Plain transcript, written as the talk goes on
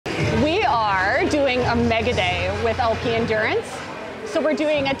a mega day with LP Endurance. So we're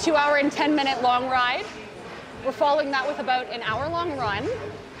doing a 2-hour and 10-minute long ride. We're following that with about an hour-long run.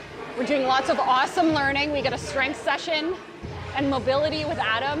 We're doing lots of awesome learning. We got a strength session and mobility with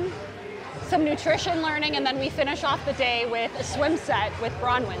Adam, some nutrition learning, and then we finish off the day with a swim set with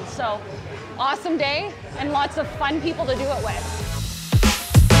Bronwyn. So awesome day and lots of fun people to do it with.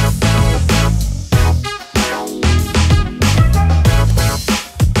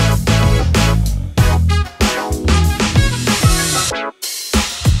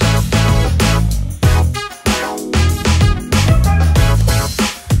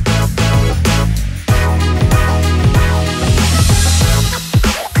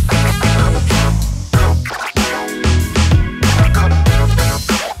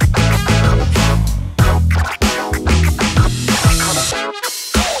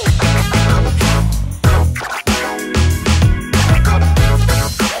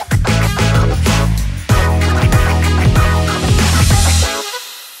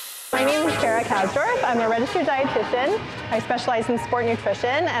 I'm a registered dietitian. I specialize in sport nutrition,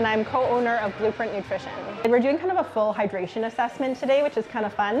 and I'm co-owner of Blueprint Nutrition. We're doing kind of a full hydration assessment today, which is kind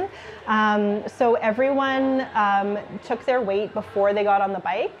of fun. So everyone took their weight before they got on the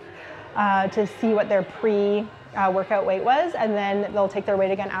bike to see what their pre-workout weight was, and then they'll take their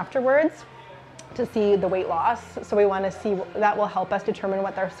weight again afterwards to see the weight loss. So we want to see, that will help us determine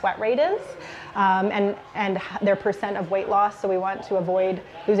what their sweat rate is and their percent of weight loss. So we want to avoid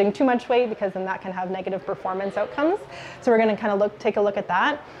losing too much weight because then that can have negative performance outcomes. So we're going to kind of take a look at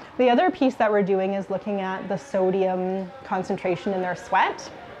that. The other piece that we're doing is looking at the sodium concentration in their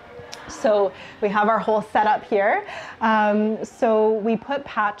sweat. So we have our whole setup here. So we put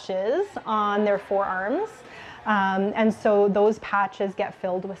patches on their forearms. And so those patches get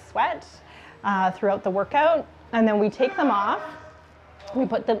filled with sweat throughout the workout, and then we take them off. We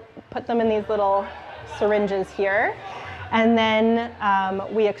put them in these little syringes here, and then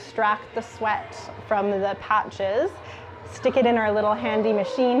we extract the sweat from the patches, stick it in our little handy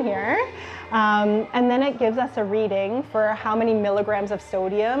machine here, and then it gives us a reading for how many milligrams of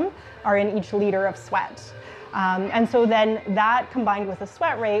sodium are in each liter of sweat. And so then that combined with the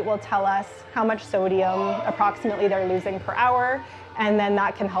sweat rate will tell us how much sodium approximately they're losing per hour, and then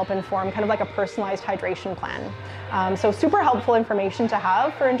that can help inform kind of like a personalized hydration plan. So super helpful information to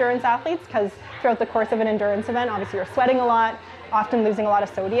have for endurance athletes, because throughout the course of an endurance event, obviously you're sweating a lot, often losing a lot of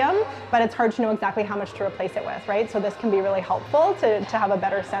sodium, but it's hard to know exactly how much to replace it with, right? So this can be really helpful to have a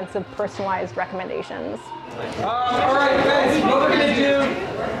better sense of personalized recommendations. All right, guys, what we're gonna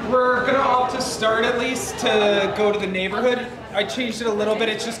do, we're gonna opt to start at least to go to the neighborhood. I changed it a little bit.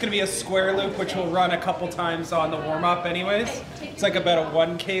 It's just gonna be a square loop, which we'll run a couple times on the warm-up anyways. It's like about a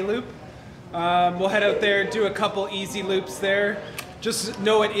 1K loop. We'll head out there, do a couple easy loops there. Just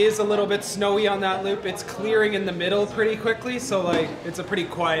know it is a little bit snowy on that loop. It's clearing in the middle pretty quickly, so like it's a pretty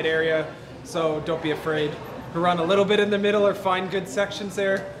quiet area, so don't be afraid to run a little bit in the middle or find good sections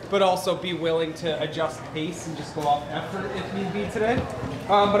there, but also be willing to adjust pace and just go off effort if need be today.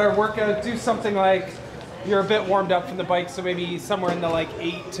 But our workout, do something like you're a bit warmed up from the bike, so maybe somewhere in the like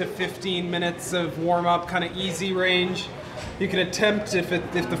 8 to 15 minutes of warm up, kind of easy range. You can attempt, if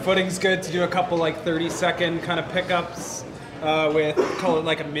the footing's good, to do a couple like 30-second kind of pickups with, call it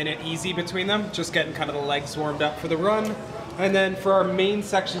like a minute easy between them, just getting kind of the legs warmed up for the run. And then for our main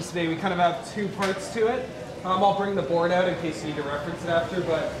sections today, we kind of have 2 parts to it. I'll bring the board out in case you need to reference it after,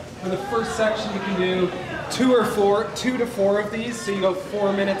 but for the first section you can do 2 to 4 of these, so you go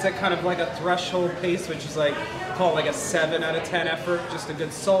 4 minutes at kind of like a threshold pace, which is like, call it like a 7 out of 10 effort, just a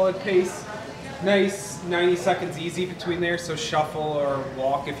good solid pace. Nice 90 seconds easy between there, so shuffle or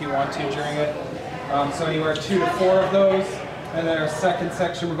walk if you want to during it. So anywhere 2 to 4 of those. And then our second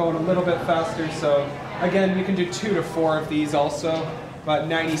section, we're going a little bit faster, so again, you can do 2 to 4 of these also, but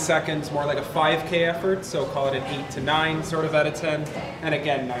 90 seconds, more like a 5K effort, so call it an 8 to 9 sort of out of 10. And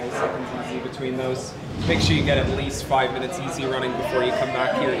again, 90 seconds easy between those. Make sure you get at least 5 minutes easy running before you come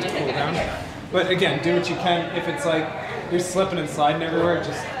back here to cool down. But again, do what you can. If it's like you're slipping and sliding everywhere,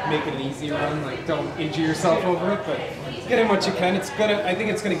 just make it an easy run. Like, don't injure yourself over it, but get in what you can. I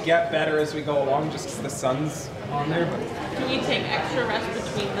think it's gonna get better as we go along, just because the sun's on there. But can you take extra rest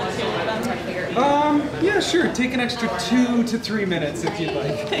between the 2 of them? Yeah, sure. Take an extra 2 to 3 minutes if you'd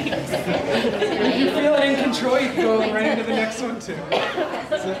like. If you feel it in control, you can go right into the next one too.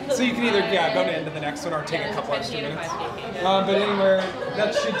 So you can either go into the next one or take a couple extra minutes. But anywhere,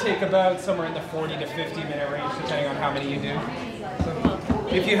 that should take about somewhere in the 40 to 50 minute range, depending on how many you do. So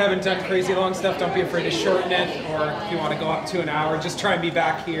if you haven't done crazy long stuff, don't be afraid to shorten it, or if you want to go up to an hour, just try and be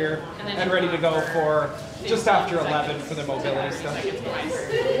back here and ready to go for just after 11 for the mobility stuff.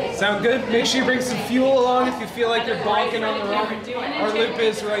 Sound good? Make sure you bring some fuel along if you feel like you're bonking on the run. Our loop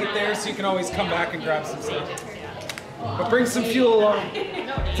is right there, so you can always come back and grab some stuff. But bring some fuel along.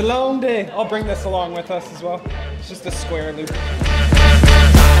 It's a long day. I'll bring this along with us as well. It's just a square loop.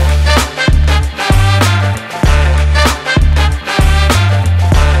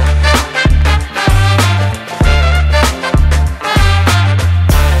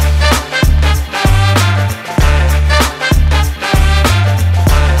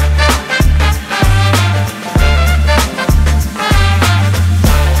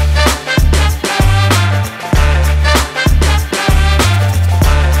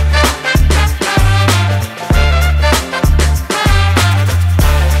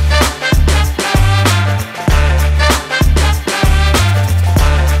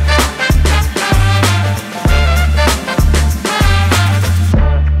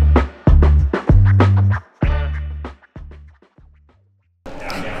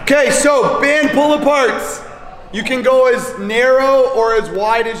 Okay, so band pull aparts. You can go as narrow or as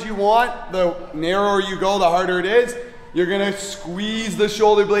wide as you want. The narrower you go, the harder it is. You're gonna squeeze the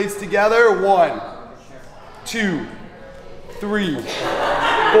shoulder blades together. 1, 2, 3, 4,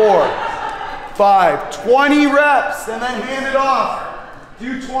 5, 20 reps, and then hand it off.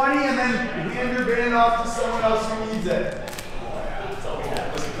 Do 20 and then hand your band off to someone else who needs it.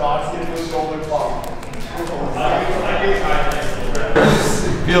 God's getting the shoulder pump.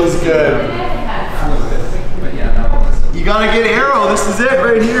 Feels good. You gotta get arrow. This is it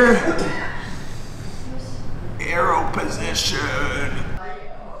right here. Arrow position.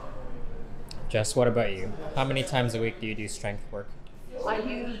 Jess, what about you? How many times a week do you do strength work? I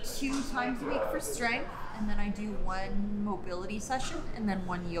do 2 times a week for strength, and then I do 1 mobility session and then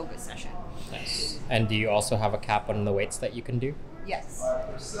 1 yoga session. Nice. And do you also have a cap on the weights that you can do? Yes.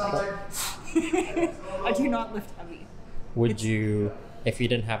 I do not lift heavy. Would you, if you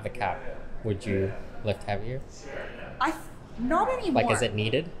didn't have the cap, would you lift heavier? Not anymore. Like, is it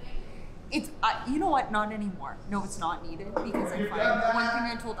needed? It's you know what? Not anymore. No, it's not needed because I find one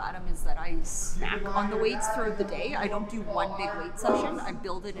thing I told Adam is that I snack on the weights throughout the day. I don't do 1 big weight session. I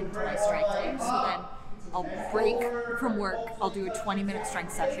build it into my strength day. So then I'll break from work. I'll do a 20-minute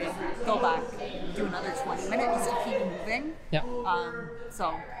strength session. Go back, do another 20 minutes to keep moving. Yeah.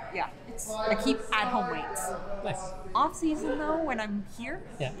 So yeah, I keep at-home weights. Nice. Off season though, when I'm here,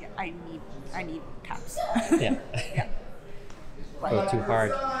 yeah, I need caps. Yeah. Yeah. Go too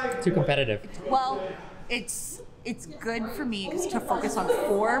hard, too competitive. Well, it's good for me to focus on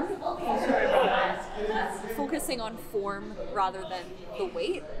form, focusing on form rather than the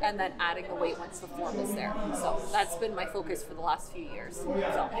weight, and then adding the weight once the form is there. So that's been my focus for the last few years. So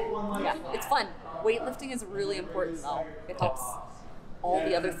yeah, it's fun. Weightlifting is really important though. It helps all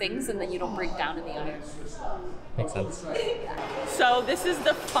the other things, and then you don't break down in the others. Makes sense. So this is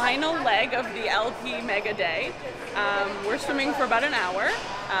the final leg of the LP Mega Day. We're swimming for about an hour.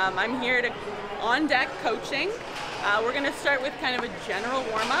 I'm here on deck coaching. We're going to start with kind of a general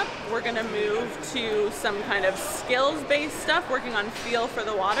warm-up. We're going to move to some kind of skills-based stuff, working on feel for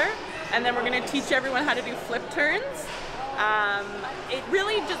the water, and then we're going to teach everyone how to do flip turns. It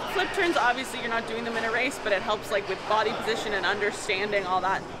really just, flip turns, obviously you're not doing them in a race, but it helps like with body position and understanding all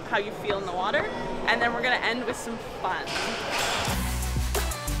that, how you feel in the water. And then we're gonna end with some fun.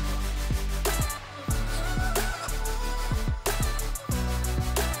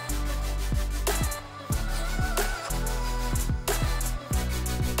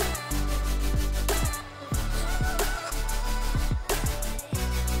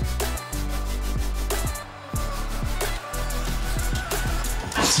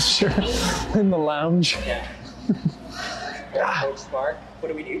 Sure, in the lounge. Yeah. Coach Mark, what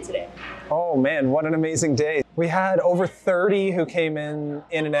do we do today? Oh man, what an amazing day. We had over 30 who came in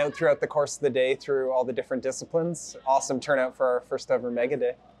and out throughout the course of the day through all the different disciplines. Awesome turnout for our first ever Mega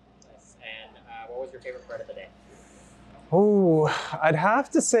Day. Nice. And what was your favorite part of the day? Oh, I'd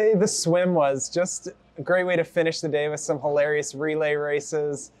have to say the swim was just a great way to finish the day with some hilarious relay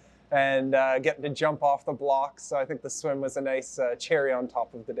races and getting to jump off the blocks. So I think the swim was a nice cherry on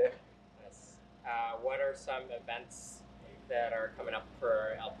top of the day. Nice. What are some events that are coming up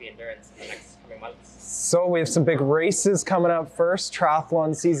for LP Endurance in the next coming months? So we have some big races coming up first.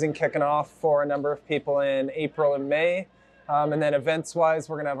 Triathlon season kicking off for a number of people in April and May. And then events-wise,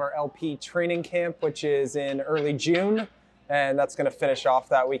 we're gonna have our LP training camp, which is in early June. And that's gonna finish off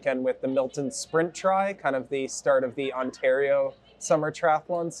that weekend with the Milton Sprint Tri, kind of the start of the Ontario summer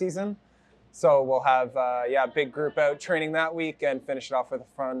triathlon season. So we'll have a big group out training that week and finish it off with a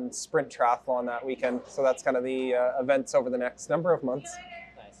fun sprint triathlon that weekend. So that's kind of the events over the next number of months.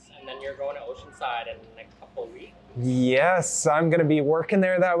 Nice. And then you're going to Oceanside in a couple of weeks. Yes, I'm going to be working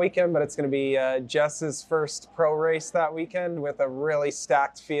there that weekend, but it's going to be Jess's first pro race that weekend with a really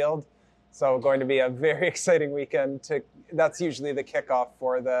stacked field. So going to be a very exciting weekend. That's usually the kickoff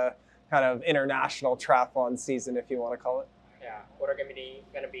for the kind of international triathlon season, if you want to call it. Yeah. What are going to be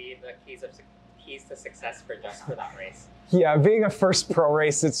the keys to success for Jess for that race? Yeah, being a first pro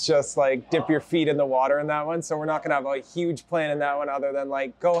race, it's just like dip your feet in the water in that one. So we're not going to have a huge plan in that one other than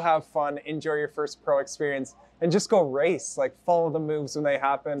like go have fun, enjoy your first pro experience, and just go race. Like follow the moves when they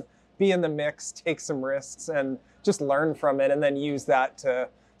happen, be in the mix, take some risks, and just learn from it, and then use that to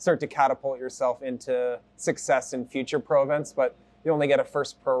start to catapult yourself into success in future pro events. But you only get a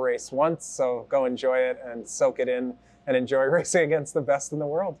first pro race once, so go enjoy it and soak it in and enjoy racing against the best in the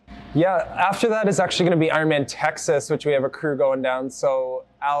world. Yeah, after that is actually going to be Ironman Texas, which we have a crew going down. So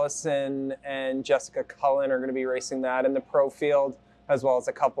Allison and Jessica Cullen are going to be racing that in the pro field, as well as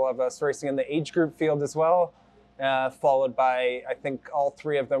a couple of us racing in the age group field as well. Followed by, I think all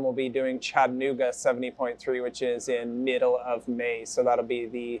three of them will be doing Chattanooga 70.3, which is in middle of May. So that'll be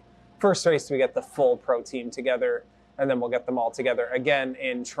the first race we get the full pro team together, and then we'll get them all together again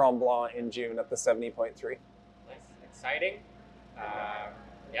in Tremblant in June at the 70.3. Nice. Exciting.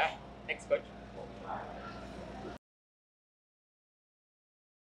 Yeah. Thanks, Coach.